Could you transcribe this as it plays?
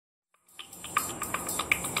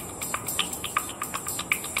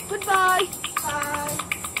Goodbye. Bye.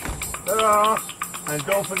 Ta-ra. And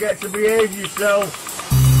don't forget to behave yourself.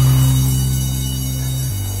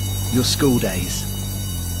 Your school days.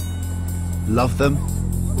 Love them?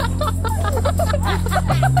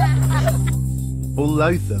 Or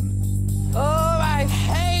loathe them? Oh, I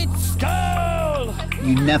hate school!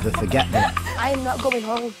 You never forget them. I am not going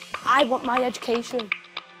home. I want my education.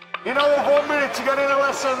 You know, 1 minute to get in a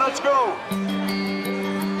lesson, let's go.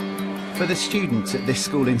 For the students at this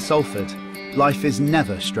school in Salford, life is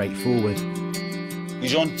never straightforward.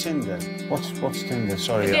 He's on Tinder. What's Tinder?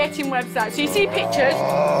 Sorry. The dating website. So you see pictures.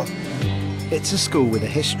 It's a school with a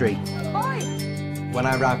history. When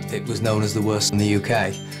I arrived, it was known as the worst in the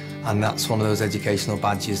UK, and that's one of those educational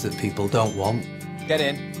badges that people don't want. Get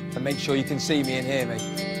in and make sure you can see me and hear me.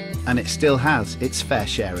 And it still has its fair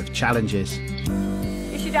share of challenges.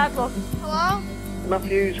 It's your dad, love. Hello?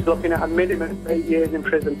 Matthew's looking at a minimum of 8 years in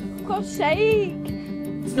prison. For God's sake.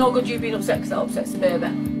 It's no good you being upset because that upsets the baby.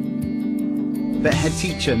 But head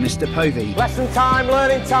teacher Mr. Povey Lesson time,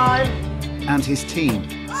 learning time. and his team,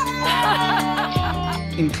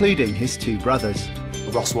 including his two brothers,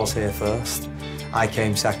 Ross was here first, I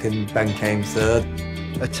came second, Ben came third.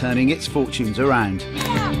 are turning its fortunes around.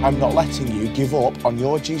 I'm not letting you give up on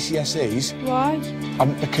your GCSEs. Why?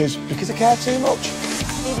 Because I care too much.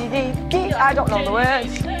 I don't know the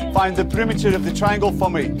words. Find the perimeter of the triangle for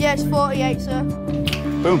me. Yeah, it's 48, sir.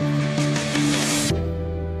 Boom.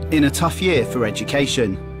 In a tough year for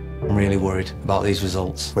education, I'm really worried about these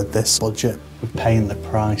results. With this budget, we're paying the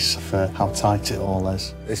price for how tight it all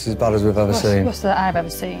is. This is as bad as we've ever seen. Worst that I've ever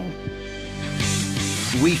seen.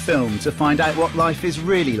 we film to find out what life is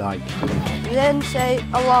really like You then say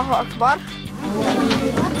Allahu Akbar.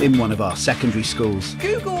 in one of our secondary schools.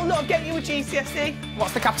 Google will not get you a GCSE.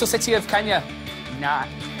 What's the capital city of Kenya? Nah.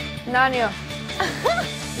 Narnia.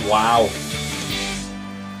 Wow.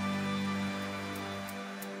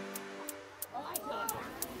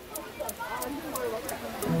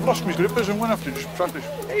 I've lost my grippers, I'm going to have to just practice.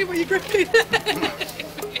 Hey, what are you gripping?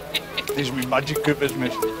 These are my magic grippers,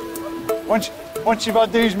 miss. Once you've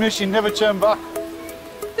had these, miss, you never turn back.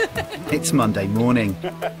 It's Monday morning,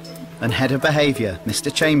 and Head of Behaviour,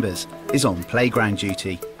 Mr. Chambers, is on playground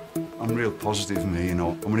duty. I'm real positive, me, you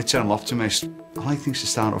know. I'm an eternal optimist. I like things to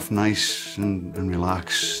start off nice and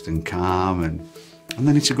relaxed and calm, and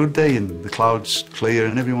then it's a good day and the clouds clear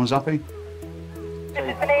and everyone's happy.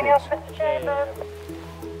 Mrs. Beninios, Mr. Chambers.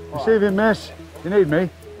 This evening, miss. You need me?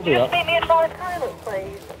 Could you just meet me at Forest Highlands,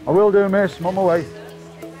 please? I will do, miss. I'm on my way.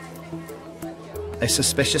 A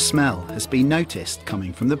suspicious smell has been noticed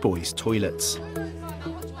coming from the boys' toilets. You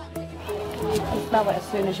smell it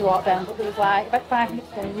as soon as you walk down, but there was like about 5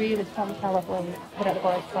 minutes ago, really strong smell of weed. Put out the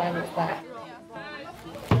boys' toilets there.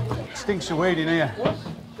 It stinks of weed in here.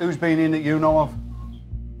 Who's been in that you know of?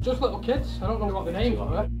 Just little kids. I don't know what the names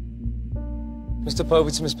are. Mr. Povey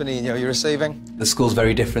to Miss Benigno, you're receiving? The school's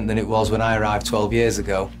very different than it was when I arrived 12 years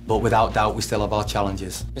ago, but without doubt we still have our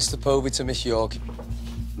challenges. Mr. Povey to Miss York.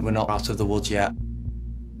 We're not out of the woods yet.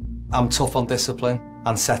 I'm tough on discipline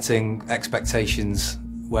and setting expectations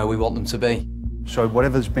where we want them to be. So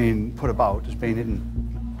whatever's been put about has been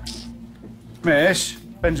hidden. Miss,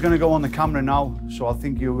 Ben's going to go on the camera now, so I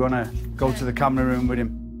think you're going to go to the camera room with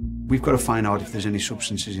him. We've got to find out if there's any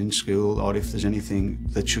substances in school or if there's anything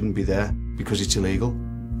that shouldn't be there because it's illegal.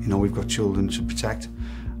 You know, we've got children to protect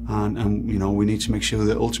and you know, we need to make sure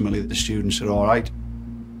that ultimately that the students are all right.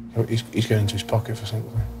 He's going into his pocket for something.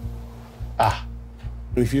 Ah.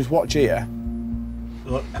 If you just watch here,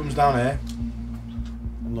 look, comes down here,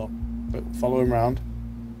 and look, follow him round.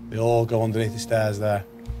 They all go underneath the stairs there.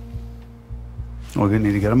 Oh, we're going to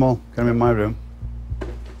need to get them all. Get them in my room.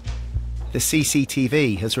 The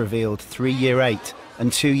CCTV has revealed 3 Year 8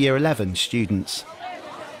 and 2 Year 11 students.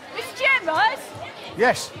 Mr. Chambers,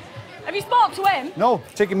 Yes. have you spoke to him? No,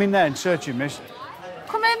 take him in there and search him, miss.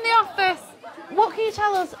 Come in the office. What can you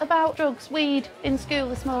tell us about drugs, weed, in school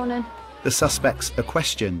this morning? The suspects are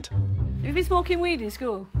questioned Have you been smoking weed in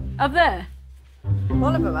school? Up there?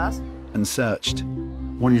 One of them has. and searched.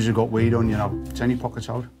 One of you's got weed on, you know. Take your pockets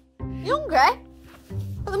out. You hungry?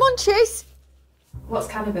 Got the munchies? What's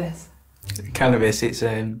cannabis? Cannabis, it's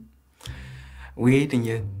weed and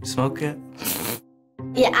you smoke it.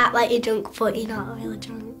 You act like you're drunk, but you're not really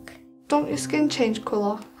drunk. Don't your skin change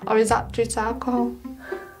colour? Or is that due to alcohol?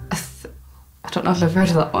 I don't know if I've heard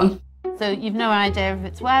of that one. So you've no idea of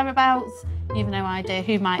its whereabouts, you've no idea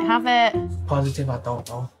who might have it. Positive, I don't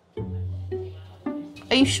know.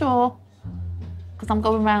 Are you sure? Because I'm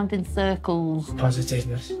going round in circles.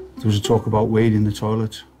 Positiveness. There was a talk about weed in the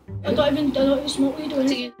toilets. I don't even smoke weed or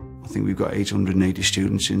anything. I think we've got 880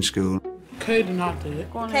 students in school. Caden had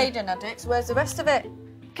it. Caden had it, so where's the rest of it?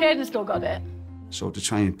 Caden's still got it. So to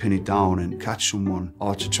try and pin it down and catch someone,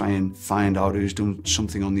 or to try and find out who's done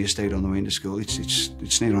something on the estate on the way into school,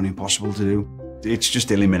 it's near on impossible to do. It's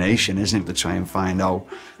just elimination, isn't it, to try and find out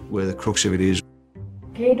where the crux of it is.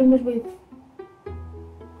 Caden was with...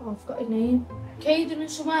 Oh, I forgot his name. Caden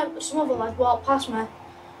and some other lad walked past me,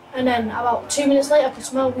 and then about 2 minutes later I could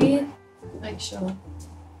smell weed. Make sure.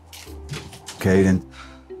 Caden.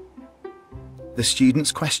 The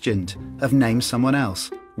students questioned have named someone else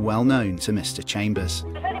well known to Mr. Chambers.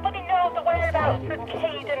 Does anybody know the whereabouts of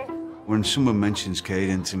Caden? When someone mentions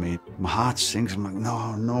Caden to me, my heart sinks. I'm like,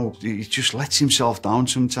 no. He just lets himself down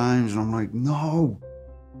sometimes, and I'm like, no.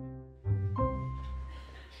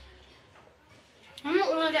 I'm not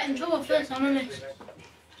going to get in trouble first, I'm honest.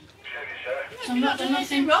 I'm not doing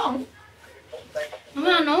anything wrong. I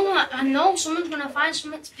mean, I know someone's going to find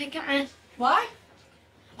something to pick at me. Why?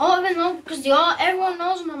 I don't even know, because everyone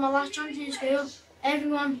knows I'm on my last chance in school.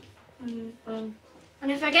 Everyone.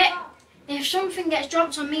 And if something gets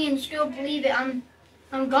dropped on me in school, believe it, I'm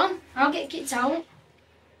gone. I'll get kicked out.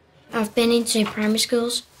 I've been into primary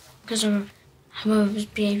schools because of how I was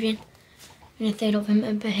behaving. And if they don't think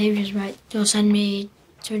my behaviour's right, they'll send me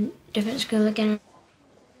to a different school again.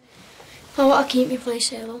 I want to keep my place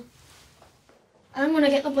here though. I'm going to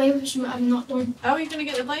get the blame for something I've not done. How are you going to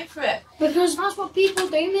get the blame for it? Because that's what people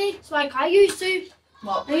do me. It's like I used to.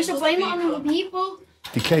 What? I used to blame it on other people.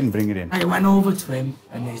 Did Caden bring it in? I went over to him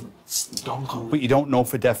and he's done. But you don't know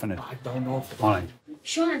for definite? I don't know for All right.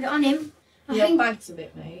 Sure, I had it on him. I Yeah, think... bags of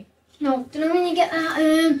it, mate. No, do you know when you get that,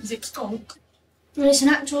 Is it skunk? when it's an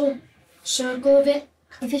actual circle of it?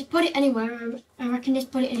 If he's put it anywhere, I reckon he's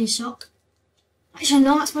put it in his sock. Actually,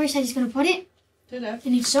 no, that's where he said he's going to put it. Did it?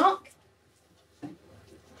 In his sock.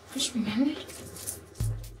 Just remembered.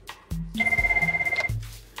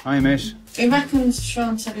 Hi, miss. He reckons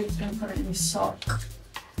Sean said he was going to put it in his sock.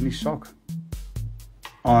 In his sock.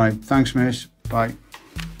 All right, thanks, miss. Bye.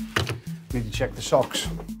 Need to check the socks.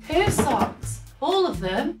 Whose socks? All of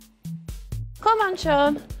them? Come on,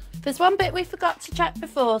 Sean. There's one bit we forgot to check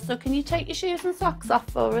before, so can you take your shoes and socks off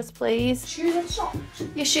for us, please? Shoes and socks?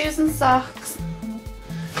 Your shoes and socks.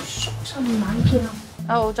 Socks are manky now.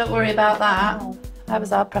 Oh, don't worry about that. I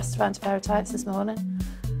was hard pressed to find a pair of tights this morning.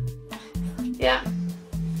 Yeah,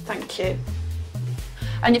 thank you.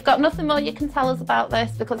 And you've got nothing more you can tell us about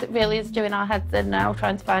this because it really is doing our heads in now,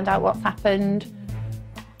 trying to find out what's happened.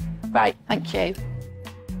 Right, thank you.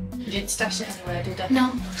 You didn't stash it anywhere, did you?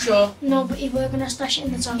 No. Sure. No, but you were going to stash it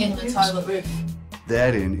in the toilet In the toilet roof.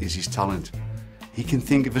 Therein is his talent. He can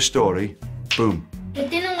think of a story, boom. The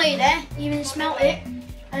dinner lady even smelt it,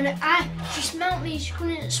 and she smelt me. She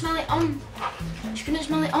couldn't smell it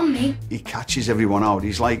on me. He catches everyone out.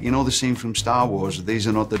 He's like, you know the scene from Star Wars, these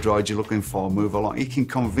are not the droids you're looking for, move along. He can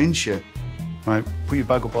convince you. Right, put your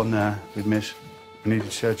bag up on there with miss. I need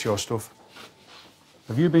to search your stuff.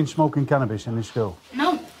 Have you been smoking cannabis in this school?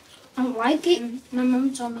 No, I don't like it. My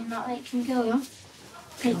mum told me that it can kill you.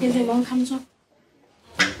 It gives you lung cancer.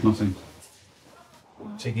 Nothing.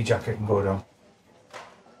 Take your jacket and go down.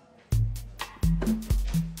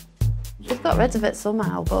 We've got rid of it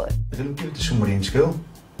somehow, but... I didn't give it to somebody in school.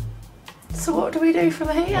 So what do we do from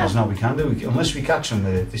here? There's no we can do. Unless we catch them,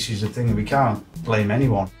 this is the thing, we can't blame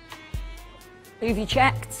anyone. Who have you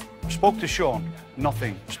checked? Spoke to Sean,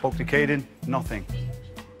 nothing. Spoke to Caden, nothing.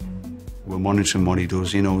 We're monitoring what he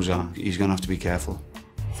does. He knows that. He's going to have to be careful.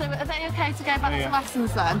 So are they okay to go back to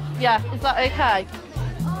lessons then? Yeah, is that okay?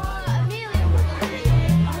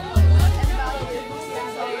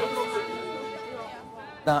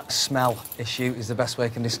 That smell issue is the best way I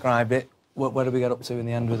can describe it. Where do we get up to in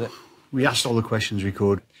the end with it? We asked all the questions we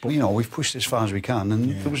could, but, you know, we've pushed as far as we can,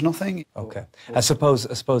 and there was nothing. OK. I suppose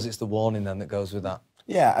it's the warning, then, that goes with that.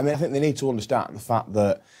 Yeah, I mean, I think they need to understand the fact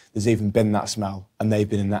that there's even been that smell and they've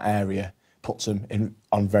been in that area puts them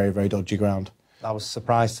on very, very dodgy ground. I was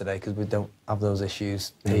surprised today because we don't have those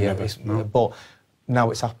issues here. But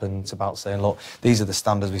now it's happened, it's about saying, look, these are the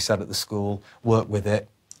standards we set at the school, work with it,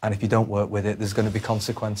 and if you don't work with it, there's going to be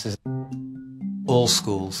consequences. All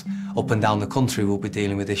schools up and down the country will be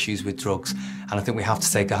dealing with issues with drugs, and I think we have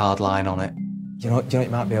to take a hard line on it. Do you know what you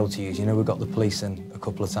might be able to use? You know, we've got the police in a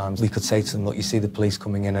couple of times. We could say to them, look, you see the police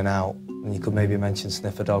coming in and out, and you could maybe mention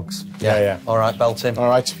sniffer dogs. Yeah. All right, belt him. All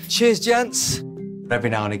right. Cheers, gents. Every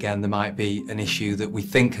now and again, there might be an issue that we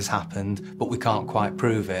think has happened, but we can't quite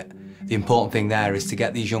prove it. The important thing there is to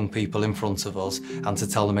get these young people in front of us and to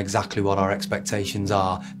tell them exactly what our expectations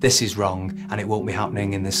are. This is wrong, and it won't be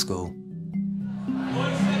happening in this school.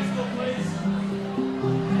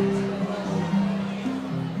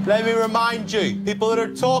 Let me remind you, people that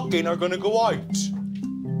are talking are going to go out.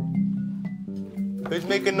 Who's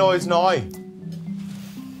making noise now?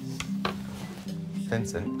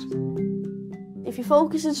 Vincent. If you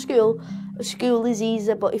focus in school, school is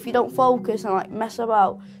easy, but if you don't focus and like mess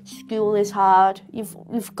about, school is hard.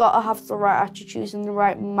 You've got to have the right attitudes and the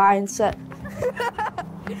right mindset.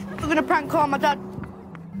 I'm gonna prank call my dad.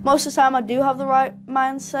 Most of the time I do have the right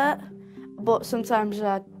mindset, but sometimes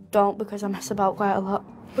I don't because I mess about quite a lot.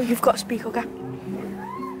 But you've got to speak, okay?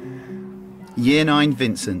 Year 9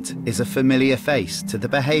 Vincent is a familiar face to the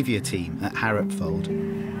behaviour team at Harropfold.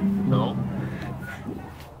 No.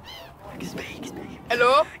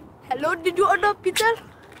 Hello? Hello, did you order Peter?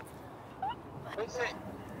 Vincent.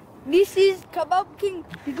 This is Kebab King.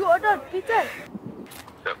 Did you order Peter?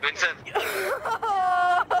 Vincent.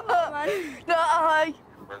 No, hi.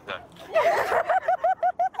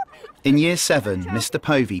 In Year 7, Mr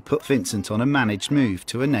Povey put Vincent on a managed move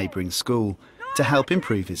to a neighbouring school to help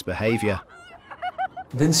improve his behaviour.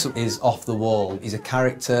 Vincent is off the wall. He's a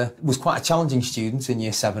character. Was quite a challenging student in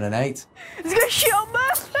Year 7 and 8. He's gonna shit on me.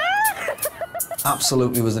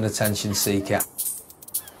 Absolutely was an attention seeker.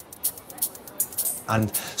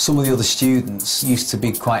 And some of the other students used to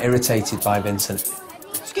be quite irritated by Vincent.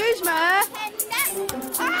 Excuse me.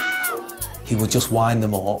 He would just wind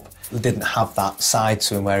them up. He didn't have that side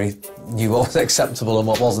to him where he knew what was acceptable and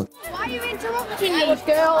what wasn't. Why are you interrupting me,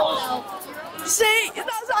 girls? See,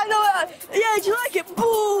 that's I know it. Yeah, do you like it?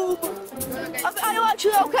 Boom. Are you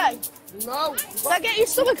actually okay? No. Did I get your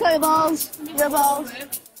stomach balls? Your balls.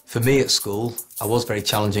 For me at school, I was very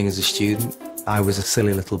challenging as a student. I was a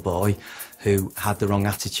silly little boy who had the wrong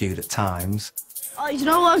attitude at times. Oh, you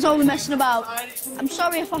know I was only messing about. I'm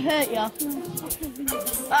sorry if I hurt you.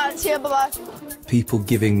 Alright, see you, bye-bye. People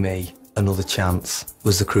giving me another chance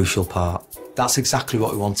was the crucial part. That's exactly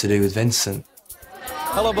what we want to do with Vincent.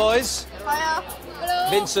 Hello, boys. Hiya. Hello.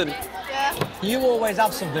 Vincent. Yeah. You always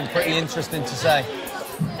have something pretty interesting to say.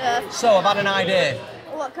 Yeah. So, I've had an idea.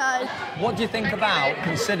 What kind? What do you think about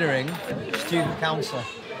considering student council?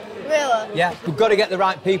 Really? Yeah, we've got to get the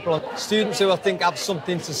right people on. Students who I think have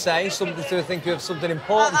something to say, students who I think have something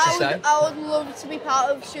important to say. I would love to be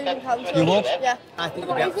part of student council. You would? Yeah. I think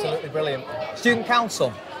you'd be absolutely brilliant. Student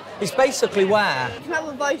council is basically where... You can have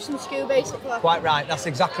a voice in school, basically. Quite right, that's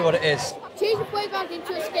exactly what it is. Change the playground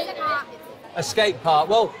into a skate park. A skate park.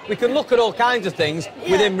 Well, we can look at all kinds of things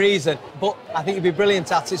within reason, but I think you'd be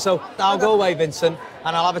brilliant at it. So I'll go away, Vincent,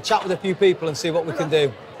 and I'll have a chat with a few people and see what we can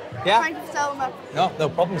do. Yeah? Thank you for telling me. No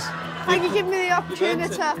problems. Thank you for giving me the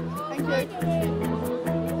opportunity. Thank you.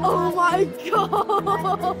 Oh my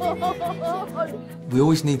God! We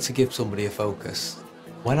always need to give somebody a focus.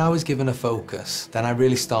 When I was given a focus, then I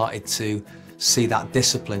really started to see that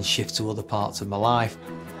discipline shift to other parts of my life.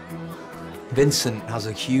 Vincent has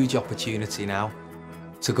a huge opportunity now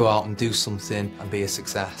to go out and do something and be a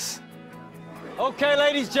success. OK,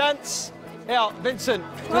 ladies, gents. Yeah, Vincent,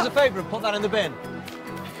 do us a favour and put that in the bin.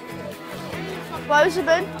 Where's the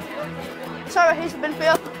bin? Sorry, here's the bin for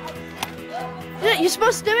you. Yeah, you're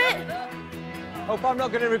supposed to do it. Hope I'm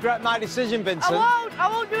not going to regret my decision, Vincent. I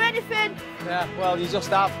won't do anything. Yeah, well, you just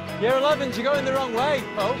have. Year 11's, you're going the wrong way,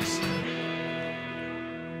 folks.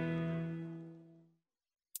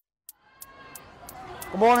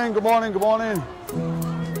 Good morning, good morning, good morning.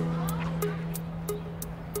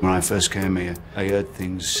 When I first came here, I heard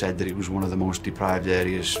things said that it was one of the most deprived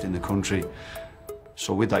areas in the country.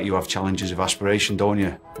 So with that, you have challenges of aspiration, don't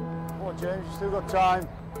you? Come on, James, you still got time.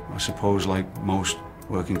 I suppose, like most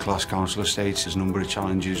working class council estates, there's a number of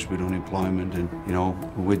challenges with unemployment, and, you know,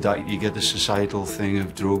 with that, you get the societal thing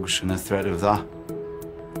of drugs and the threat of that.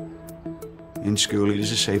 In school, it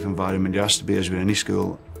is a safe environment. It has to be, as with any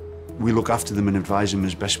school. We look after them and advise them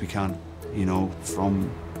as best we can, you know, from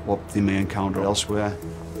what they may encounter elsewhere.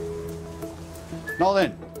 Now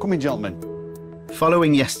then, come in, gentlemen.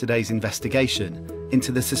 Following yesterday's investigation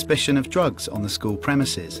into the suspicion of drugs on the school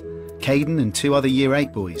premises, Caden and 2 other Year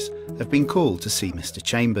 8 boys have been called to see Mr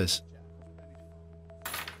Chambers.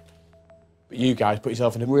 But you guys put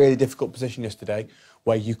yourself in a really difficult position yesterday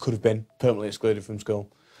where you could have been permanently excluded from school.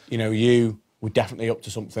 You know, you were definitely up to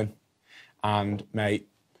something, and, mate,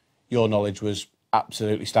 your knowledge was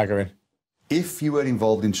absolutely staggering. If you were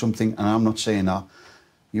involved in something, and I'm not saying that,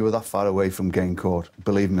 you were that far away from getting caught,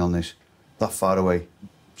 believe me on this, that far away.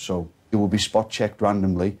 So you will be spot checked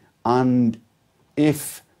randomly, and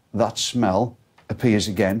if that smell appears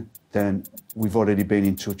again, then we've already been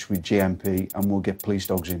in touch with GMP and we'll get police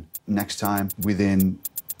dogs in. Next time, within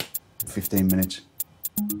 15 minutes.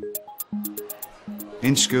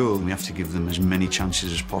 In school, we have to give them as many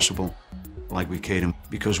chances as possible, like with Caden,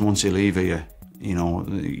 because once they leave here, you know,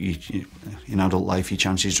 in adult life, your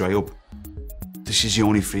chances dry up. This is the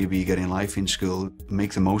only freebie you get in life in school.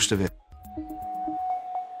 Make the most of it.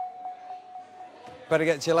 Better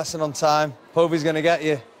get to your lesson on time. Povey's going to get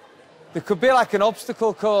you. There could be like an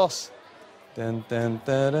obstacle course. Dun, dun,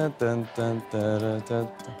 dun, dun, dun, dun, dun, dun.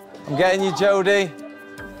 I'm getting you, Jodie.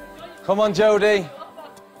 Come on, Jodie.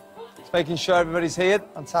 Just making sure everybody's here.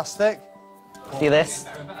 Fantastic. See this?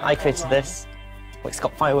 I created this. It's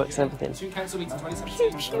got fireworks and everything.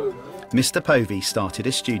 Mr. Povey started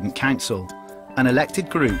a student council, an elected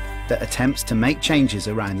group that attempts to make changes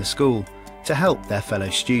around the school to help their fellow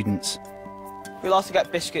students. We'll also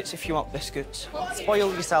get biscuits if you want biscuits.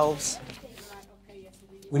 Spoil yourselves.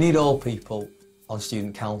 We need all people on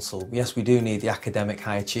student council. Yes, we do need the academic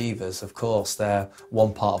high achievers, of course, they're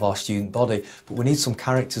one part of our student body, but we need some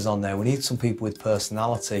characters on there, we need some people with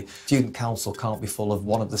personality. Student council can't be full of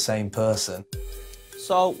one of the same person.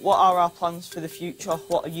 So, what are our plans for the future?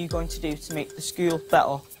 What are you going to do to make the school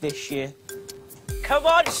better this year? Come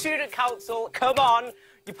on, student council, come on.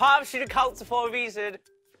 You're part of student council for a reason.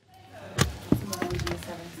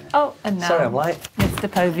 Oh, and now Sorry, I'm late.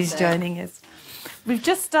 Mr. Povey's joining us. We've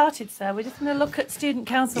just started, sir. We're just going to look at student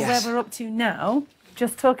council, Yes. where we're up to now.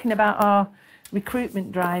 Just talking about our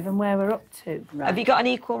recruitment drive and where we're up to. Have you got an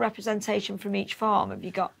equal representation from each form? Have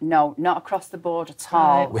you got? No, not across the board at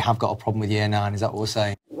all. We have got a problem with Year 9, is that what we're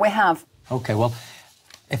saying? We have. OK, well,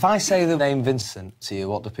 if I say the name Vincent to you,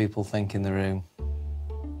 what do people think in the room?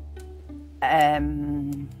 We're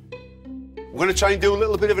going to try and do a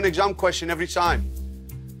little bit of an exam question every time.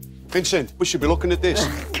 Vincent, we should be looking at this.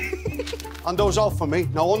 Hand those out for me.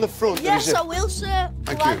 Now, on the front, Yes, there is I will, sir.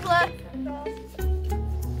 Thank you.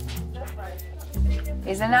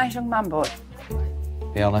 He's a nice young man, but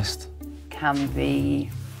Be honest.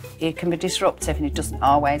 he can be disruptive and he doesn't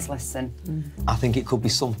always listen. I think it could be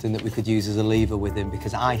something that we could use as a lever with him,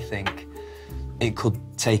 because I think it could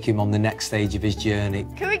take him on the next stage of his journey.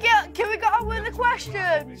 Can we get on with the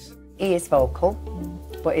questions? He is vocal,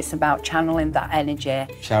 but it's about channeling that energy.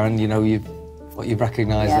 Sharon, you know, what you've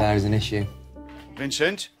recognised there is an issue.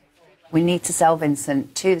 Vincent? We need to sell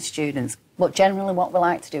Vincent to the students, but generally what we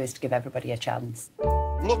like to do is to give everybody a chance.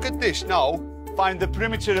 Look at this now. Find the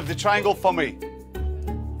perimeter of the triangle for me.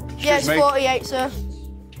 Yes, me. 48, sir.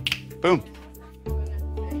 Boom.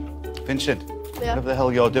 Vincent, Yeah. whatever the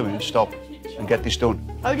hell you're doing, stop and get this done.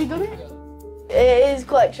 How do you do it? It is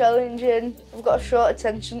quite challenging. I've got a short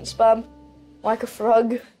attention span, like a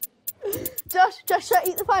frog. Josh, should I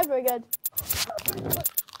eat the fibre again?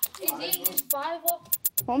 He's eating his Bible.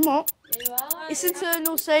 I'm not. It's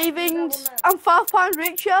internal savings. I'm £5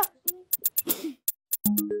 richer.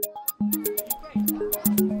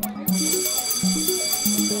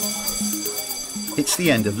 It's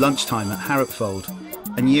the end of lunchtime at Harropfold,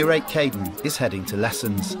 and Year 8 Caden is heading to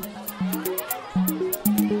lessons.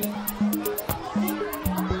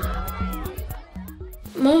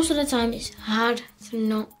 Most of the time it's hard to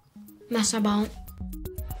not mess about.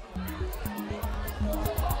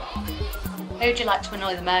 Who would you like to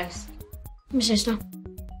annoy the most? My sister.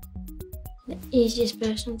 The easiest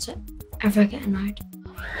person to ever get annoyed.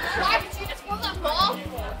 Why did you just want that ball?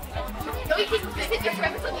 Don't you keep visiting your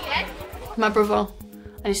forever till the end? My brother,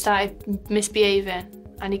 and he started misbehaving,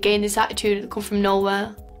 and he gained this attitude that come from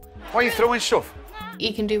nowhere. Why are you throwing stuff?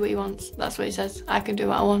 He can do what he wants. That's what he says. I can do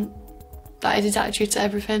what I want. That is his attitude to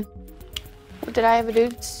everything. What did I ever do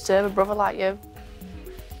to deserve a brother like you?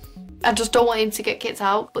 I just don't want him to get kicked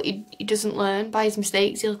out, but he doesn't learn by his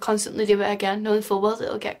mistakes. He'll constantly do it again, knowing full well that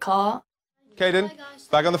he'll get caught. Caden,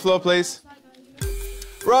 back on the floor, please.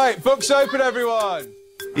 Right, books open, everyone.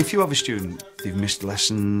 If you have a student, they've missed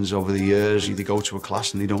lessons over the years, they go to a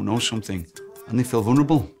class and they don't know something, and they feel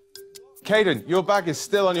vulnerable. Caden, your bag is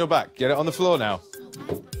still on your back. Get it on the floor now.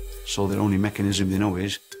 So their only mechanism they know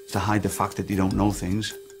is to hide the fact that they don't know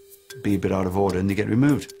things, be a bit out of order, and they get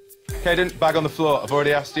removed. Caden, bag on the floor. I've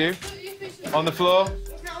already asked you. On the floor?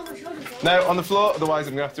 No, on the floor, otherwise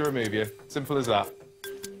I'm going to have to remove you. Simple as that.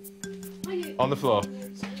 On the floor.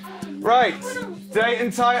 Right, date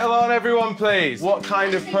and title on, everyone, please. What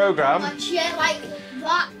kind of programme? A chair like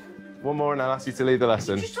that. One more and I'll ask you to leave the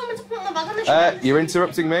lesson. Just told me to put my bag on the chair. You're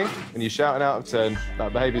interrupting me and you're shouting out of turn.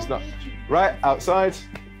 That behaviour's not... Right, outside.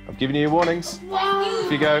 I've given you your warnings.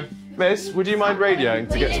 If you go, Miss, would you mind radioing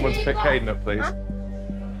to get someone to pick Caden up, please?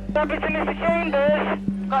 Number to Mr.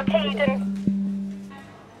 Chambers. Got Caden.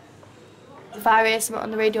 If I hear something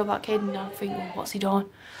on the radio about Caden, I'll think, well, what's he doing?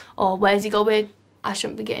 Or where's he going? I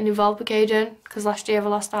shouldn't be getting involved with Caden, because last year I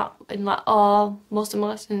lost out in most of my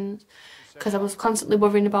lessons, because I was constantly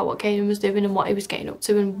worrying about what Caden was doing and what he was getting up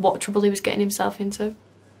to and what trouble he was getting himself into.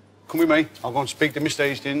 come with me. I'll go and speak to Mr.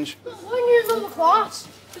 Hastings. Why are you in the class?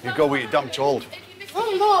 You go with your damn told.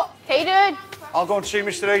 I'm not. Hey, dude. I'll go and see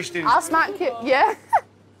Mr. Hastings. I'll smack you. Yeah.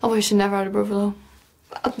 I wish I never had a brother though.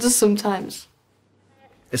 Just sometimes.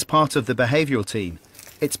 As part of the behavioural team,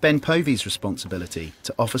 it's Ben Povey's responsibility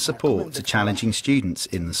to offer support to challenging students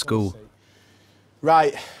in the school.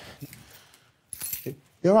 Right.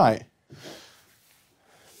 You all right?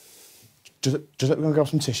 Just let me go grab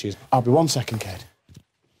some tissues. I'll be 1 second, kid.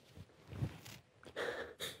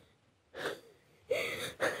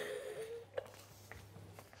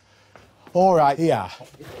 All right, yeah.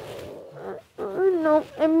 No,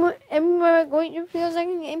 everywhere I go, it feels like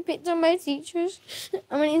I'm getting picked on by teachers.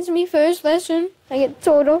 And when it's my first lesson, I get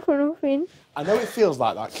told off for nothing. I know it feels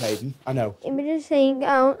like that, Caden. I know. If I just saying get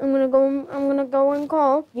out, I'm gonna go and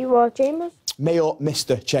call you or Chambers. Me or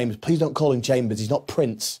Mr. Chambers. Please don't call him Chambers. He's not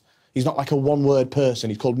Prince. He's not like a one-word person.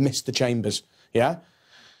 He's called Mr. Chambers. Yeah?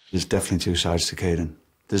 There's definitely two sides to Caden.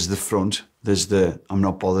 There's the front. There's the I'm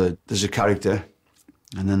not bothered. There's a character,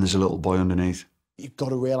 and then there's a little boy underneath. You've got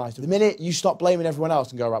to realise, the minute you stop blaming everyone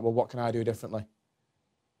else and go, right, well, what can I do differently?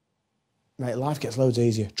 Mate, life gets loads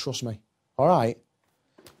easier, trust me. All right?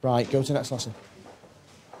 Right, go to the next lesson.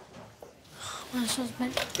 My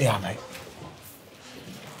husband. Yeah, mate.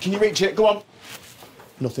 Can you reach it? Go on.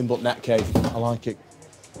 Nothing but net, Kate. I like it.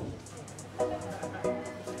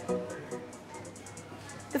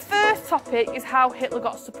 The first topic is how Hitler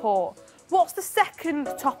got support. What's the second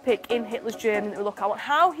topic in Hitler's journey that we look at?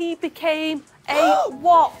 How he became a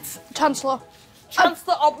what? Chancellor.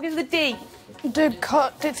 Chancellor, because of the D.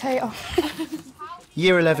 Dictator.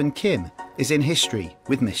 Year 11 Kim is in history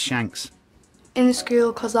with Miss Shanks. In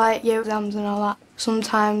school, because like year exams and all that,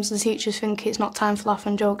 sometimes the teachers think it's not time for laugh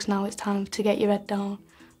and jokes now, it's time to get your head down.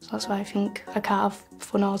 So that's why I think I can't have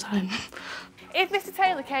fun all the time. If Mr.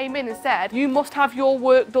 Taylor came in and said, you must have your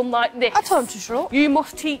work done like this. I told him to shut up. You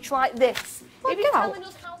must teach like this. If you're telling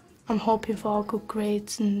us how... I'm hoping for good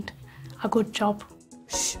grades and a good job.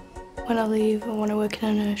 When I leave, I want to work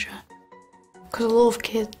in a nursery. Because I love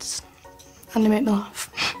kids and they make me laugh.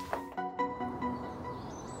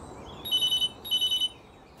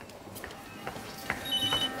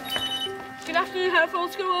 Good afternoon,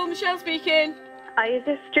 Hereford School. Michelle speaking. Hi, is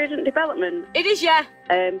this student development? It is, yeah.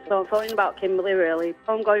 So I'm phoning about Kimberly, really.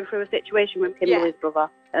 I'm going through a situation with Kimberly's brother.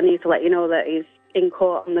 I need to let you know that he's in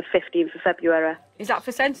court on the 15th of February. Is that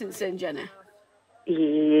for sentencing, Jenny?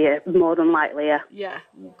 Yeah, more than likely, yeah. Yeah.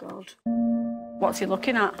 Oh, God. What's he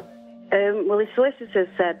looking at? Well, his solicitors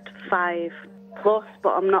said 5+, but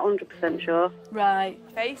I'm not 100% sure. Right.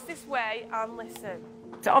 Face this way and listen.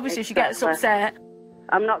 So obviously she gets upset.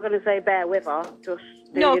 I'm not going to say bear with her, just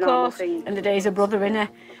do No, your of normal course. thing. And the day's her brother, innit?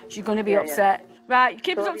 She's going to be upset. Right,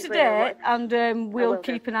 keep us up to date and we'll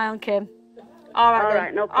keep an eye on Kim. All right, All then.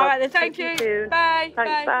 right, no All problem. right, then, thank Speak you. to you soon. Bye.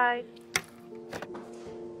 Thanks, bye.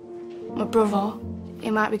 My brother,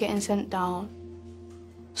 he might be getting sent down.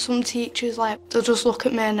 Some teachers, like, they'll just look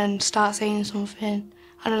at me and then start saying something.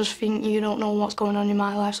 And I just think you don't know what's going on in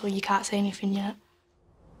my life, so you can't say anything yet.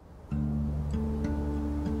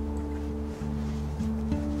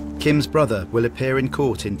 Kim's brother will appear in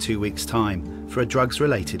court in 2 weeks' time for a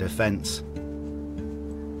drugs-related offence.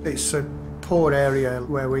 It's a poor area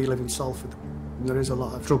where we live in Salford. There is a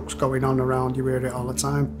lot of drugs going on around, you hear it all the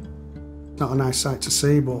time. Not a nice sight to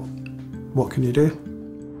see, but what can you do?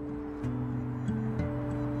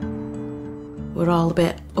 We're all a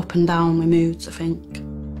bit up and down with moods, I think.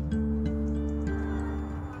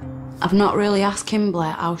 I've not really asked Kimberly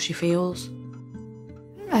how she feels.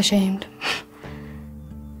 Ashamed.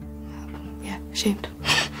 Yeah, ashamed.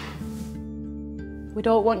 We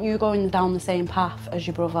don't want you going down the same path as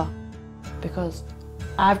your brother, because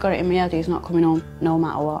I've got it in my head he's not coming home no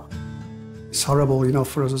matter what. It's horrible, you know,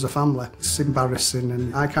 for us as a family. It's embarrassing,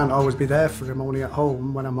 and I can't always be there for them, only at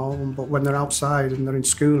home when I'm home, but when they're outside and they're in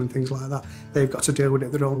school and things like that, they've got to deal with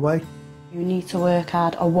it their own way. You need to work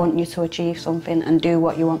hard. I want you to achieve something and do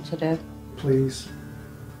what you want to do. Please,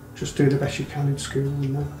 just do the best you can in school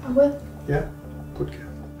and that. I will. Yeah, good girl.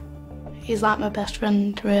 He's like my best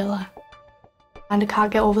friend, really. And I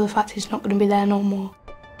can't get over the fact he's not going to be there no more.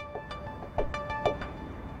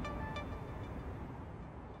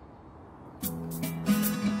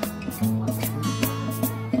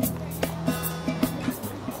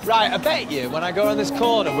 Right, I bet you when I go around this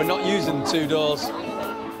corner we're not using 2 doors.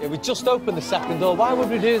 Yeah, we just opened the second door. Why would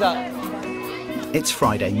we do that? It's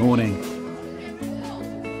Friday morning.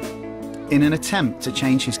 In an attempt to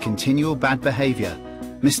change his continual bad behaviour,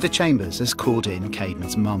 Mr. Chambers has called in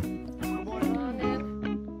Caden's mum.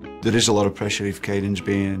 There is a lot of pressure if Caden's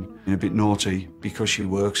being a bit naughty because she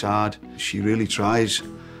works hard. She really tries,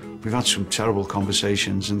 We've had some terrible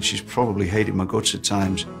conversations and she's probably hated my guts at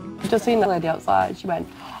times. I've just seen that lady outside. She went,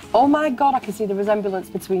 "Oh my God, I can see the resemblance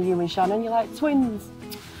between you and Shannon. You're like twins."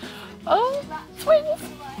 Oh, twins.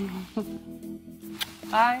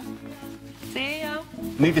 Bye. See ya.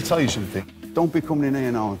 I need to tell you something. Don't be coming in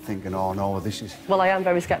here now and thinking, oh no, this is... Well, I am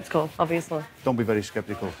very sceptical, obviously. Don't be very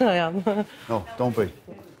sceptical. I am. No, don't be.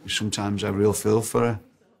 Sometimes I real feel for her,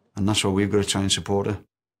 and that's why we've got to try and support her.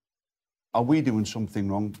 Are we doing something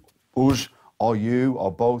wrong? Us, or you,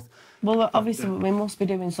 or both? Well, obviously, we must be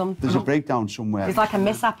doing something. There's a breakdown somewhere. There's like a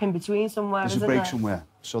mishap in between somewhere, There's isn't a break there? somewhere.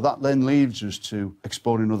 So that then leads us to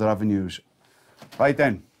exploring other avenues. Right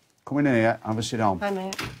then, come in here, have a sit down. Hi,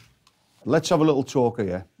 mate. Let's have a little talk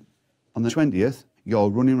here. On the 20th, you're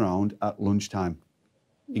running around at lunchtime,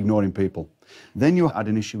 ignoring people. Then you had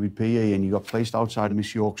an issue with PE and you got placed outside of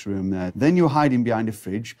Miss York's room there. Then you were hiding behind a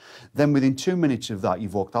fridge. Then within 2 minutes of that,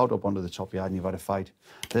 you've walked out up onto the top yard and you've had a fight.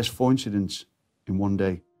 There's 4 incidents in one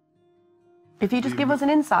day. If you just give us an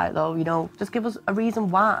insight, though, you know, just give us a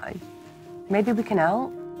reason why, maybe we can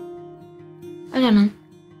help. I don't know.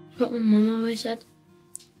 What my mum always said.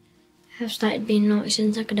 I've started being naughty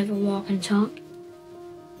since I could ever walk and talk.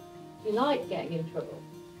 You like getting in trouble?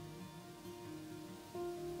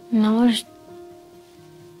 No, I just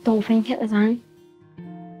don't think at the time.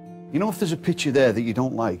 You know, if there's a picture there that you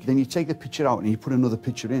don't like, then you take the picture out and you put another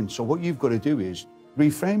picture in. So what you've got to do is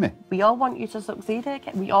reframe it. We all want you to succeed,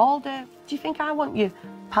 okay? We all do. Do you think I want you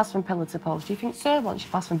passed from pillar to post? Do you think Sir wants you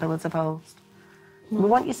passed from pillar to post? We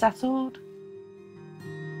want you settled.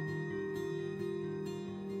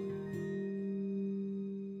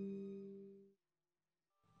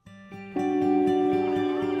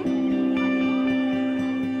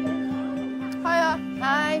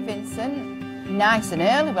 Hi, Vincent. Nice and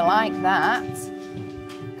early, we like that.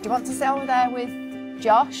 Do you want to sit over there with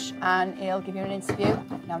Josh and he'll give you an interview?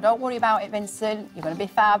 Now, don't worry about it, Vincent. You're going to be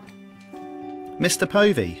fab. Mr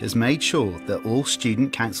Povey has made sure that all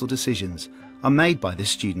student council decisions are made by the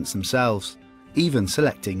students themselves, even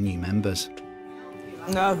selecting new members.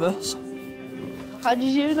 Nervous. How did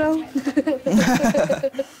you know?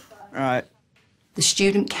 Right. The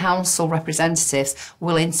student council representatives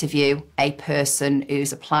will interview a person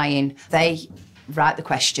who's applying. They write the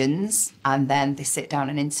questions and then they sit down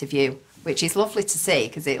and interview, which is lovely to see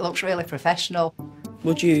because it looks really professional.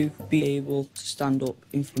 Would you be able to stand up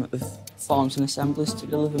in front of forms and assemblies to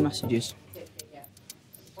deliver messages?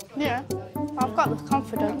 Yeah, I've got the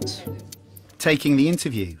confidence. Taking the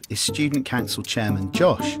interview is Student Council Chairman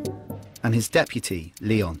Josh and his deputy,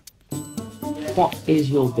 Leon. What is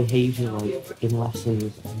your behaviour like in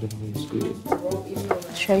lessons and in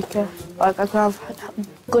school? Shaker. Like, I can have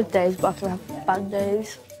good days, but I can have bad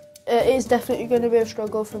days. It is definitely going to be a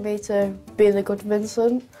struggle for me to be the good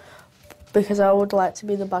Vincent, because I would like to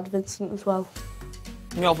be the bad Vincent as well.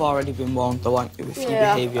 You've already been warned, though, haven't you, with your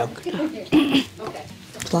behaviour? Would you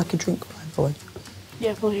like a drink, by the way?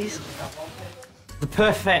 Yeah, please. The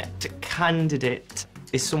perfect candidate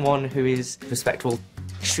is someone who is respectful,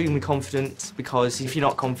 extremely confident, because if you're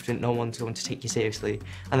not confident, no one's going to take you seriously.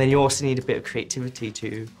 And then you also need a bit of creativity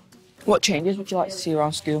too. What changes would you like to see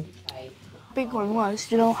around school? Big one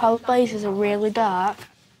was, you know how places are really dark?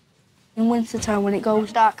 In winter time, when it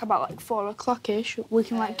goes dark about like 4 o'clock-ish, we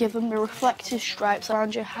can like give them the reflective stripes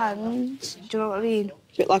around your hands. Do you know what I mean?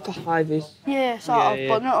 A bit like a high-vis. Yeah, sort of,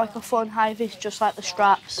 but not like a fun high-vis, just like the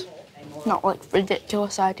straps. Not like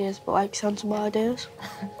ridiculous ideas, but like sensible ideas.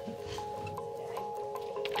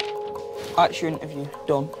 That's your interview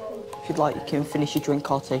done. If you'd like, you can finish your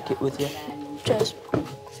drink or take it with you. Cheers.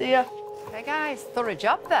 See ya. Hey guys, thorough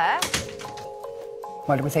job there.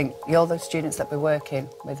 What do we think? You're the students that we're working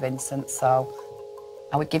with, Vincent, so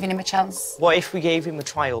are we giving him a chance? What if we gave him a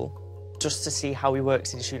trial just to see how he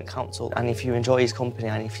works in the student council, and if you enjoy his company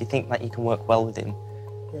and if you think that you can work well with him?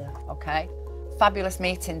 Yeah. OK. Fabulous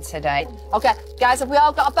meeting today. OK, guys, have we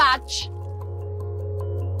all got a badge?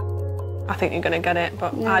 I think you're going to get it,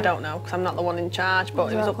 but I don't know, because I'm not the one in charge, but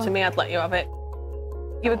if it was up to me, I'd let you have it.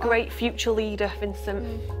 You're a great future leader, Vincent.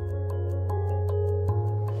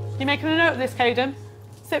 You making a note of this, Caden?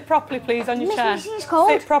 Sit properly, please, on your chair. It's cold.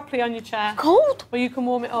 Sit properly on your chair. Cold? Well, you can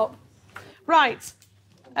warm it up. Right.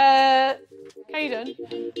 Caden,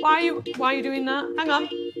 why are you doing that? Hang on.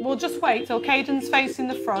 We'll just wait till Caden's facing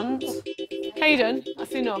the front. Caden,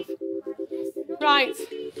 that's enough. Right.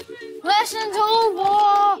 Lesson's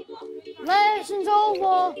over! Lesson's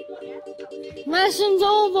over! Lesson's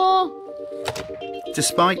over!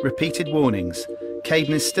 Despite repeated warnings,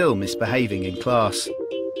 Caden is still misbehaving in class.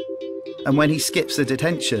 And when he skips the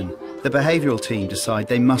detention, the behavioural team decide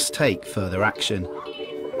they must take further action.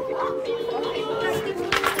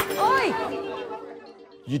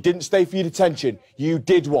 You didn't stay for your detention. You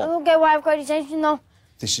did I one. don't get why I've got detention though.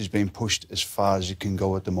 This is being pushed as far as it can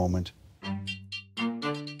go at the moment.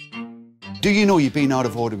 Do you know you're being out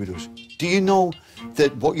of order with us? Do you know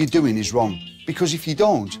that what you're doing is wrong? Because if you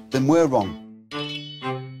don't, then we're wrong.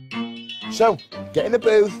 So, get in the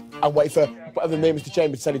booth and wait for whatever me and Mr.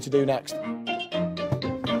 Chambers said to do next.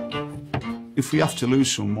 If we have to lose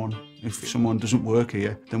someone, if someone doesn't work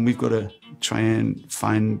here, then we've got to try and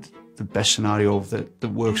find the best scenario that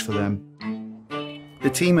works for them. The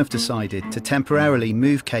team have decided to temporarily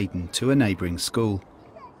move Caden to a neighbouring school.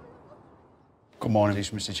 Good morning,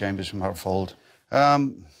 this is Mr. Chambers from Hertford.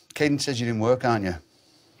 Caden says you didn't work, aren't you?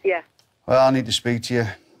 Yeah. Well, I need to speak to you.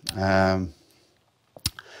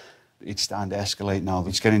 It's starting to escalate now.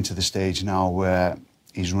 It's getting to the stage now where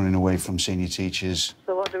he's running away from senior teachers.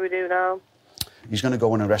 So what do we do now? He's going to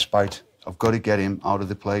go on a respite. I've got to get him out of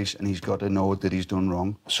the place and he's got to know that he's done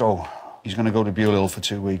wrong. So, he's going to go to Bewhill for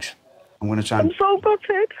 2 weeks. I'm going to try and... I'm so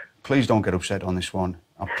gutted. Please don't get upset on this one.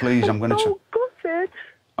 Please, I'm going to... so gutted.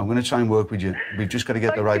 I'm going to try and work with you. We've just got to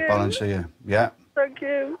get the right balance here. Yeah? Thank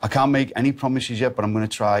you. I can't make any promises yet, but I'm going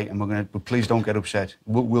to try and we're going to... But please don't get upset.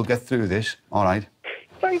 We'll get through this, all right?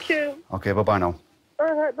 Thank you. OK, bye-bye now.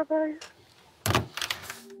 All right, bye-bye.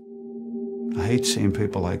 I hate seeing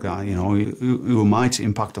people like that, you know, who might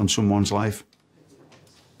impact on someone's life.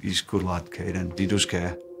 He's a good lad, Caden. He does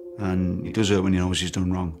care. And he does hurt when he knows he's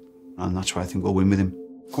done wrong. And that's why I think we'll win with him.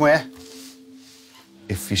 Come here.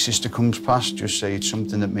 If your sister comes past, just say it's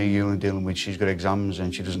something that me and you are dealing with. She's got exams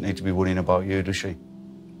and she doesn't need to be worrying about you, does she?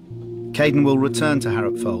 Caden will return to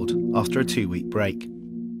Harropfold after a 2-week break.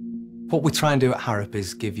 What we try and do at Harrop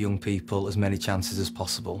is give young people as many chances as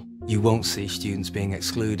possible. You won't see students being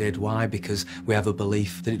excluded. Why? Because we have a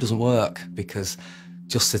belief that it doesn't work, because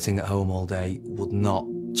just sitting at home all day would not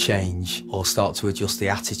change or start to adjust the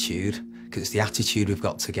attitude, because it's the attitude we've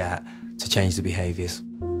got to get to change the behaviours.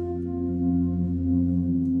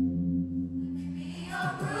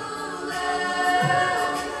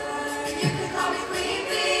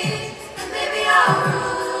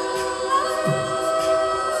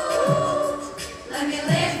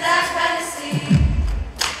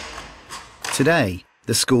 Today,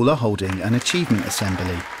 the school are holding an achievement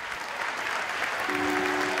assembly.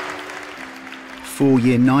 4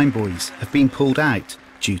 Year 9 boys have been pulled out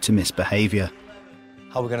due to misbehaviour.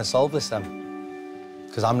 How are we going to solve this then?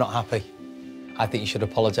 Because I'm not happy. I think you should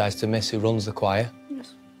apologise to Miss who runs the choir.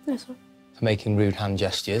 Yes, yes, sir. For making rude hand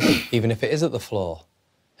gestures, even if it is at the floor.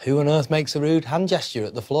 Who on earth makes a rude hand gesture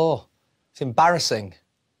at the floor? It's embarrassing.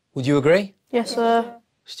 Would you agree? Yes, sir.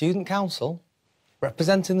 Student council,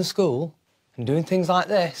 representing the school, and doing things like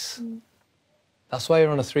this. That's why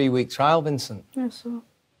you're on a 3-week trial, Vincent. Yes, sir.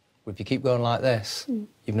 If you keep going like this,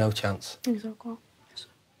 you've no chance. Exactly.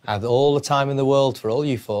 I have all the time in the world for all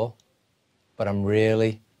you four, but I'm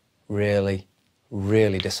really, really,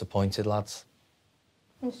 really disappointed, lads.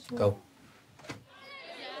 Yes, sir. Go.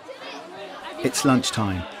 It's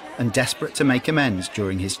lunchtime, and desperate to make amends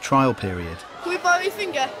during his trial period, Can we borrow your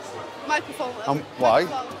finger? Microphone. Why?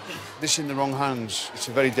 This in the wrong hands. It's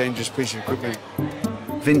a very dangerous piece of equipment.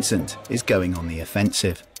 Vincent is going on the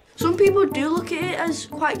offensive. Some people do look at it as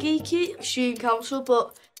quite geeky, student council,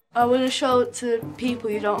 but I want to show to people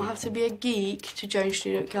you don't have to be a geek to join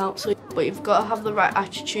student council, but you've got to have the right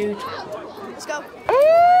attitude. Let's go.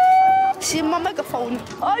 See my megaphone.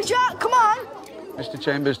 Oh, Jack, come on. Mr.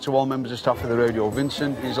 Chambers, to all members of staff of the radio,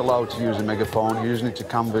 Vincent is allowed to use a megaphone, using it to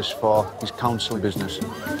canvass for his council business.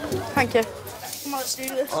 Thank you. Come on, let's do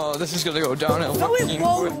this. Oh, this is going to go downhill. No, it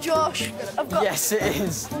won't, Josh. I've got... Yes, it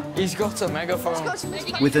is. He's got a megaphone.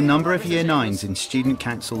 With the number of Year 9s in student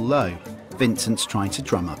council low, Vincent's trying to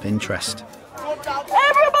drum up interest.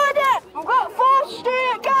 Everybody! I've got 4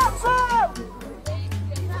 student council!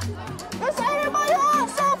 Does anybody want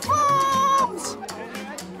some forms?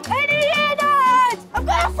 Any Year 9s? I've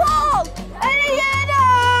got a form! Any Year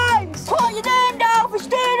 9s? Put your name down for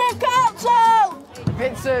student council!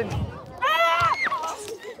 Vincent!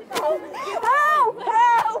 Help!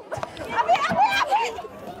 Help! Happy!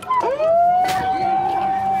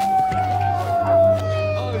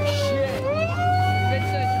 Oh, shit!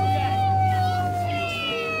 Vincent, you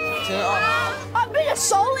okay? I've been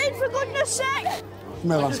assaulted, for goodness sake!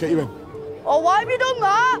 Come here, lads, get you in. Oh, why have you done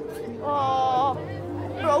that? Oh,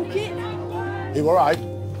 broke it. You all right?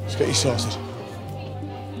 Let's get you sorted.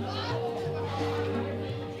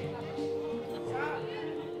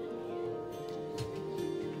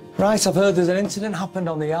 Right, I've heard there's an incident happened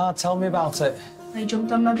on the yard. Tell me about it. They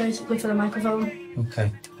jumped on me basically for the microphone.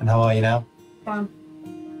 OK. And how are you now? Fine.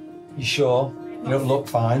 You sure? You don't look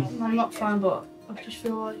fine. I'm not fine, but I just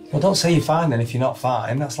feel like... Well, don't say you're fine then if you're not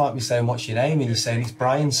fine. That's like me saying, what's your name? And you're saying, it's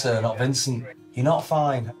Brian, sir, not Vincent. You're not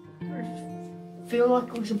fine. I feel like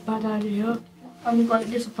it was a bad idea. I'm like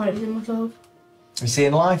disappointed in myself. You see,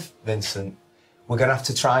 in life, Vincent, we're going to have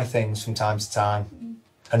to try things from time to time.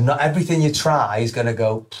 And not everything you try is going to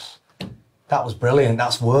go, that was brilliant,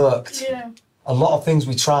 that's worked. Yeah. A lot of things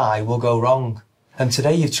we try will go wrong. And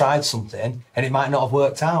today you've tried something and it might not have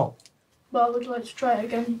worked out. But I would like to try it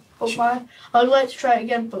again. But why? I would like to try it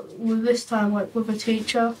again, but with this time, like with a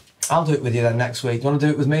teacher. I'll do it with you then next week. Do you want to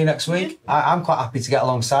do it with me next week? I'm quite happy to get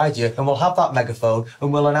alongside you and we'll have that megaphone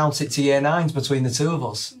and we'll announce it to year 9s between the two of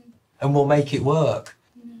us. And we'll make it work.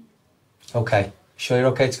 OK. Sure you're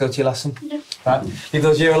OK to go to your lesson? Yeah. Right. Leave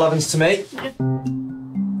those year 11s to me. Yeah.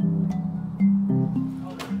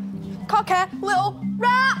 Cocker, little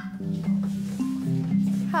rat!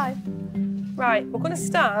 Hi. Right, we're going to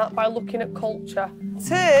start by looking at culture.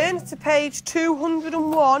 Turn to page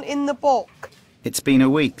 201 in the book. It's been a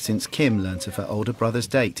week since Kim learnt of her older brother's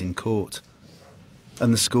date in court.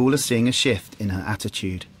 And the school is seeing a shift in her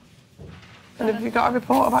attitude. And have you got a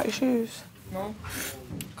report about your shoes? No.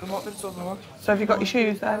 I've not been told no. So have you got your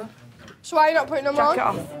shoes then? So why are you not putting them on?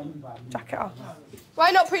 Jacket off. Jacket off. Why are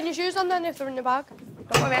you not putting your shoes on then if they're in the bag?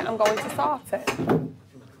 Don't worry, I'm going to sort it.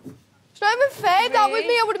 It's not even fair. That with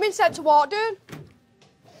me, I would have been sent to what, dude?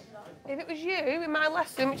 If it was you in my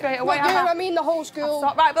lesson, which way away Not you, I mean the whole school.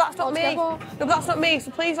 Right, but that's not me. No, but that's not me,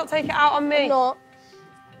 so please don't take it out on me. I'm not.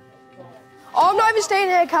 Oh, I'm not even staying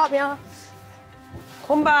here, count me out.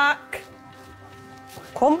 Come back.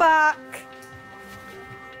 Come back.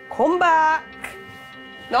 Come back.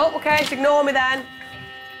 No, OK, so ignore me then.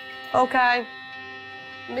 OK.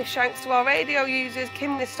 Miss Shanks, to our radio users,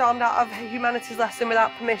 Kim has stormed out of her humanities lesson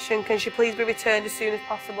without permission. Can she please be returned as soon as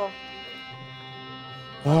possible?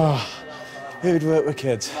 Oh, who'd work with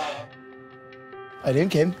kids? How you doing,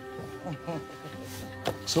 Kim?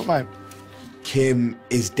 What's up, mate? Kim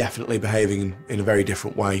is definitely behaving in a very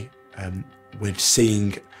different way. We're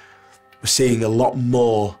seeing a lot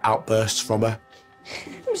more outbursts from her.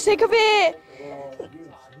 I'm sick of it.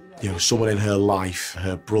 You know, someone in her life,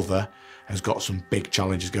 her brother, has got some big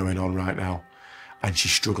challenges going on right now, and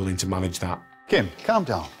she's struggling to manage that. Kim, calm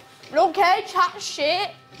down. I don't care, chat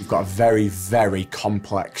shit. You've got a very, very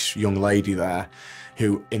complex young lady there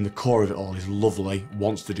who, in the core of it all, is lovely,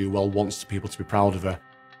 wants to do well, wants people to be proud of her.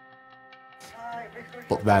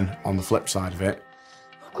 But then, on the flip side of it,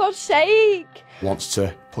 For God's sake. wants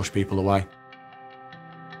to push people away.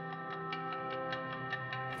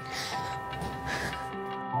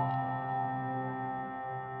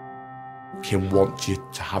 Kim wants you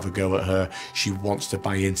to have a go at her. She wants to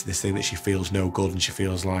buy into this thing that she feels no good, and she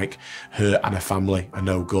feels like her and her family are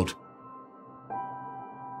no good.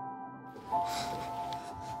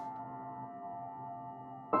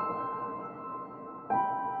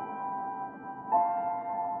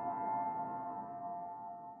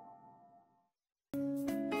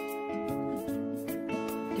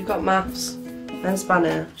 You've got maths and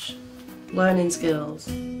Spanish, learning skills.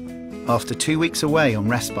 After 2 weeks away on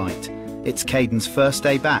respite, it's Caden's first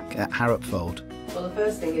day back at Harropfold. Well, the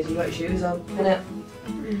first thing is you got your shoes on, innit?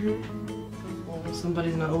 Well,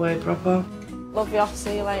 somebody's not away proper. Love you,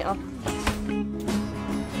 see you later.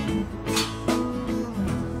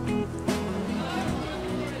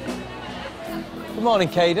 Good morning,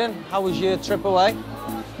 Caden. How was your trip away?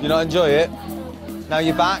 You not enjoy it? Now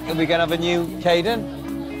you're back and we're going to have a new Caden?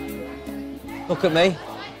 Look at me.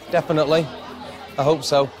 Definitely. I hope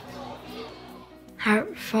so.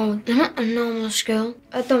 Harropfold, they're not a normal school.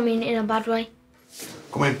 I don't mean it in a bad way.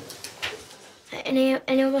 Come in. Any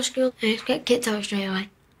other school, they just get kicked out straight away.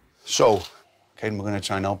 So, Caden, we're going to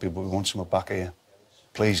try and help you, but we want something back here.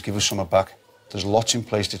 Please, give us something back. There's lots in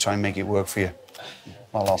place to try and make it work for you.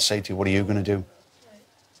 Well, I'll say to you, what are you going to do?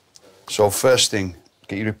 So, first thing,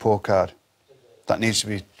 get your report card. That needs to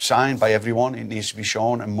be signed by everyone. It needs to be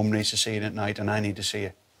shown, and Mum needs to see it at night, and I need to see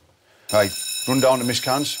it. Right, run down to Miss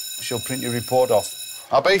Cans. She'll print your report off.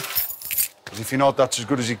 Happy? Because if you're not, that's as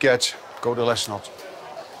good as it gets. Go to lesson notes.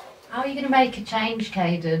 How are you going to make a change,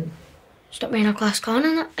 Caden? Stop being a class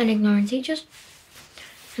clown and ignoring teachers.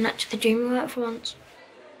 And actually doing work for once.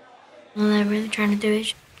 All they're really trying to do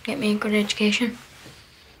is get me a good education.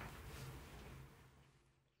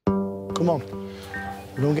 Come on.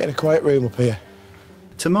 We don't get in a quiet room up here.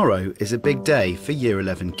 Tomorrow is a big day for Year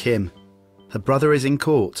 11 Kim. Her brother is in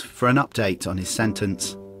court for an update on his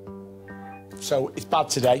sentence. So it's bad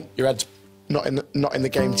today. Your head's not in the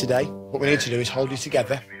game today. What we need to do is hold you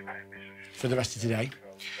together for the rest of today.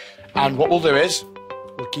 And what we'll do is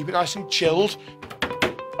we'll keep it nice and chilled.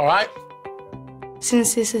 All right?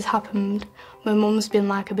 Since this has happened, My mum's been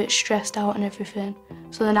like a bit stressed out and everything.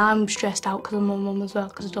 So then I'm stressed out because of my mum as well,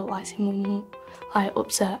 because I don't like seeing my mum like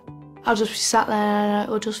upset. I'll just be sat there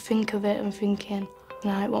and I'll just think of it and thinking,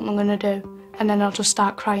 right, what am I going to do? And then I'll just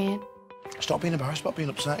start crying. Stop being embarrassed about being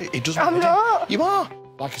upset. It doesn't I'm matter. not. You are.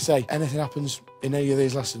 Like I say, anything happens in any of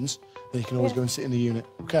these lessons, then you can always go and sit in the unit,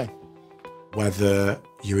 OK? Whether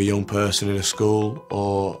you're a young person in a school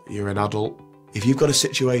or you're an adult, if you've got a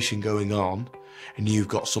situation going on and you've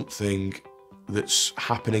got something that's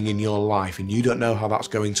happening in your life and you don't know how that's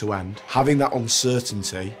going to end, having that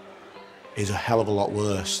uncertainty is a hell of a lot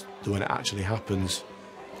worse than when it actually happens.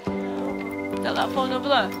 Got that phone over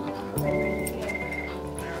there?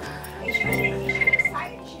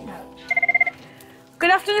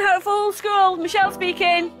 Good afternoon, Hertford School. Michelle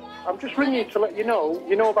speaking. I'm just ringing to let you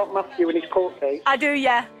know about Matthew and his court case? I do,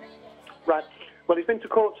 yeah. Right. Well, he's been to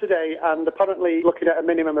court today and apparently looking at a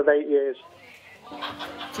minimum of 8 years.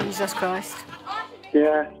 Jesus Christ.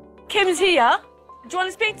 Yeah. Kim's here. Do you want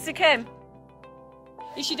to speak to Kim?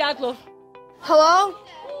 Is your dad, love? Hello?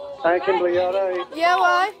 Hi, Kimberly, you all right? Yeah,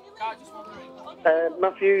 why?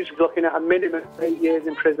 Matthew's looking at a minimum of 8 years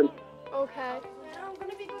in prison. Okay.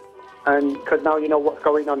 And because now you know what's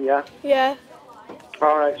going on, yeah? Yeah.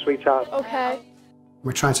 All right, sweetheart. Okay.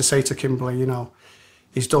 We're trying to say to Kimberly, you know,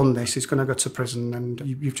 he's done this, he's going to go to prison, and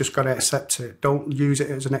you've just got to accept it. Don't use it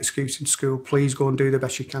as an excuse in school. Please go and do the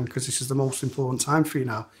best you can, because this is the most important time for you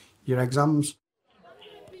now, your exams.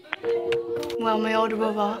 Well, my older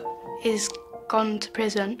brother is gone to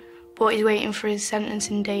prison, but he's waiting for his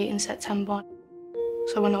sentencing date in September.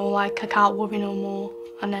 So I know, like, I can't worry no more,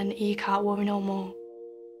 and then he can't worry no more.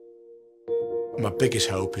 My biggest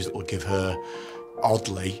hope is that we'll give her,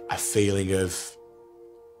 oddly, a feeling of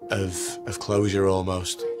closure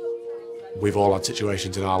almost. We've all had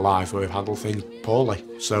situations in our life where we've handled things poorly,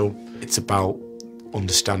 so it's about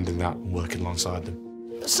understanding that and working alongside them.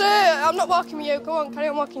 Sir, I'm not walking with you. Go on, carry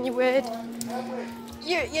on walking, you weird.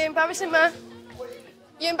 You're embarrassing me.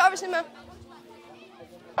 You're embarrassing me.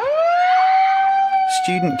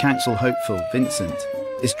 Student council hopeful Vincent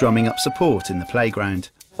is drumming up support in the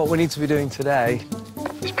playground. What we need to be doing today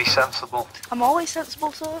is be sensible. I'm always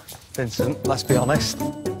sensible, sir. Vincent, let's be honest.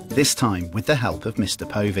 This time with the help of Mr.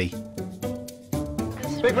 Povey.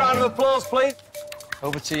 Big round of applause, please.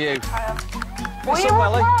 Over to you. We would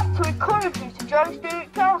like to encourage you to join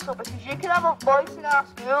student council because you can have a voice in our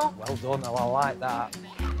school. Well done, I like that.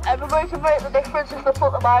 Everybody can make the difference if they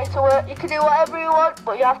put their mind to it. You can do whatever you want,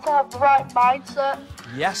 but you have to have the right mindset.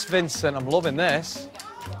 Yes, Vincent, I'm loving this.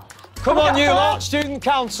 Come on, you lot, student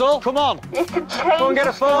council, come on. You can change. Go and get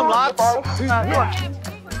a phone, lads.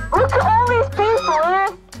 Look at all these people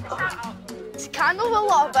here. It's kind of a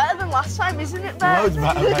lot better than last time, isn't it, Ben? Loads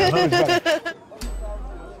better, mate, loads better.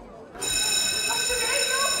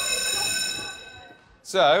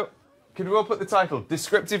 So, could we all put the title,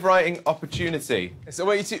 Descriptive Writing Opportunity? So I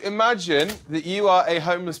want you to imagine that you are a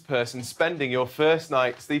homeless person spending your first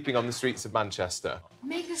night sleeping on the streets of Manchester.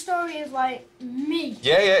 Make the story as, like, me.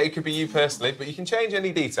 Yeah, it could be you personally, but you can change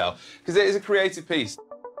any detail, because it is a creative piece.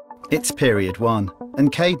 It's period 1,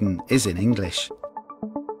 and Caden is in English.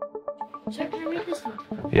 So can I read this one?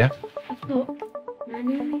 Yeah. Look, my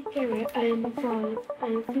name is Gary, I am 5, I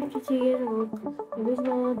am 52 years old. The reason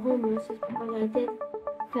why I'm homeless is because I did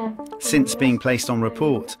theft. Since being placed on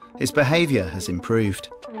report, his behaviour has improved.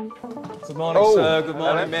 Good morning, sir. Good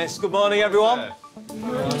morning, miss. Good morning, everyone.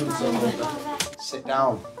 Sit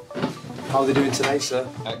down. How are they doing today, sir?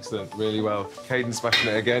 Excellent, really well. Caden's smashing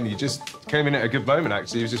it again. You just came in at a good moment,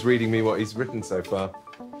 actually. He was just reading me what he's written so far.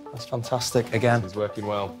 That's fantastic, again. He's working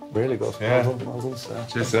well. Really good. Yeah. Well done, sir.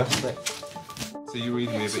 Cheers, sir. So you were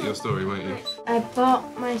reading me a bit your story, weren't you? I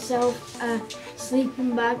bought myself a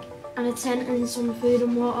sleeping bag and a tent and some food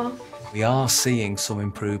and water. We are seeing some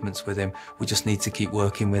improvements with him. We just need to keep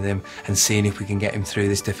working with him and seeing if we can get him through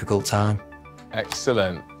this difficult time.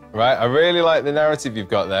 Excellent. Right, I really like the narrative you've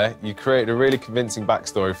got there. You created a really convincing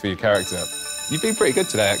backstory for your character. You've been pretty good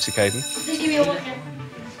today, actually, Caden. Did you give me a look?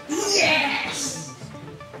 Yes!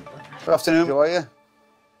 Good afternoon, how are you?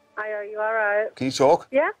 Hi, are you all right? Can you talk?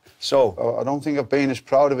 Yeah. So, I don't think I've been as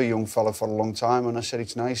proud of a young fella for a long time, and I said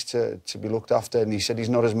it's nice to be looked after, and he said he's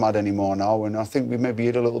not as mad anymore now, and I think we maybe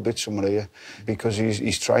hid a little bit somewhere here, because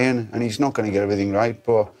he's trying, and he's not going to get everything right,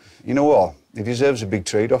 but you know what? He deserves a big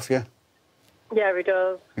trade off you. Yeah, he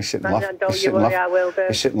does. He's sitting And laughing. don't you worry, I will do.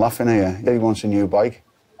 He's sitting laughing here. Yeah, he wants a new bike.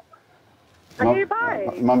 A new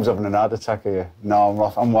bike? Mum's having an heart attack here.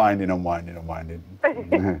 No, I'm winding.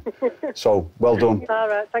 So, well done. All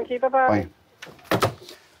right, thank you, bye-bye. Bye.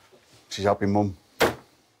 She's happy, Mum.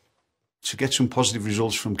 To get some positive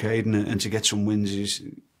results from Caden and to get some wins is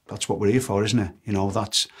That's what we're here for, isn't it? You know,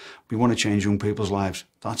 we want to change young people's lives.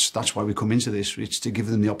 That's why we come into this. It's to give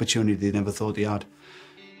them the opportunity they never thought they had.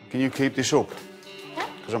 Can you keep this up?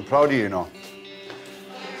 Because I'm proud of you, you know.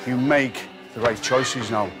 You make the right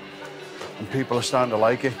choices now, and people are starting to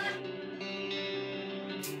like it.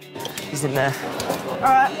 He's in there. All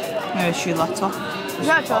right. Here's your letter.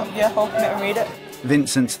 Yeah, open it and read it.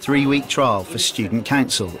 Vincent's 3-week trial for student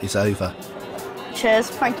council is over. Cheers,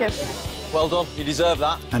 thank you. Well done, you deserve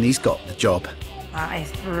that. And he's got the job. That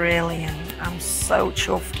is brilliant. I'm so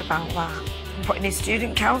chuffed about that. I'm putting his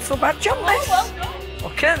student council badge on this.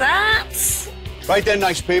 Look at that. Right then,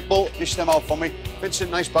 nice people. Dish them out for me. Vincent,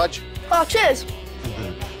 nice badge. Oh, cheers.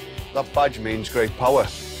 That badge means great power.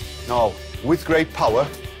 Now, with great power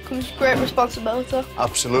comes great responsibility.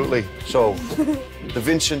 Absolutely. So, the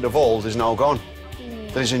Vincent of old is now gone.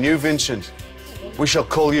 There's a new Vincent. We shall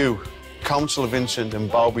call you Councillor Vincent and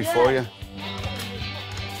bow before you.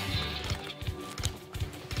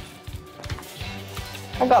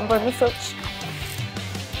 I got benefits.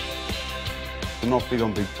 I'm not big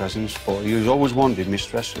on big presents, but he's always wanted my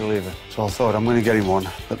stress reliever. So I thought I'm going to get him one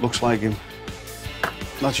that looks like him.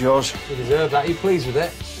 That's yours. You deserve that. Are you pleased with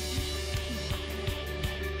it?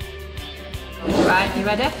 Right, you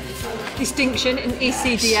ready? Distinction in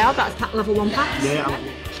ECDL, that's level 1 pass. Yeah.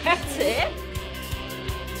 Get it.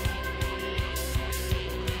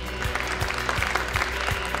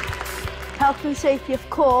 Health and safety, of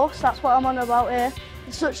course, that's what I'm on about here.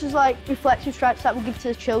 Such as like reflective stripes that we give to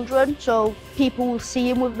the children, so people will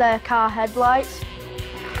see them with their car headlights.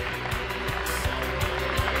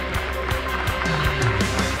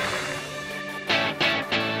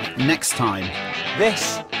 Next time.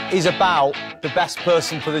 This is about the best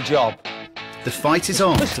person for the job. The fight is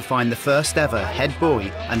on to find the first ever head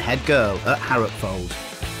boy and head girl at Harropfold.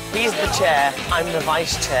 He's the chair, I'm the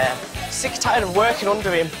vice chair. Sick tired of working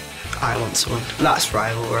under him. I want someone. That's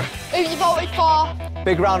rivalry. Who you voted for?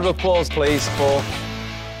 Big round of applause, please, for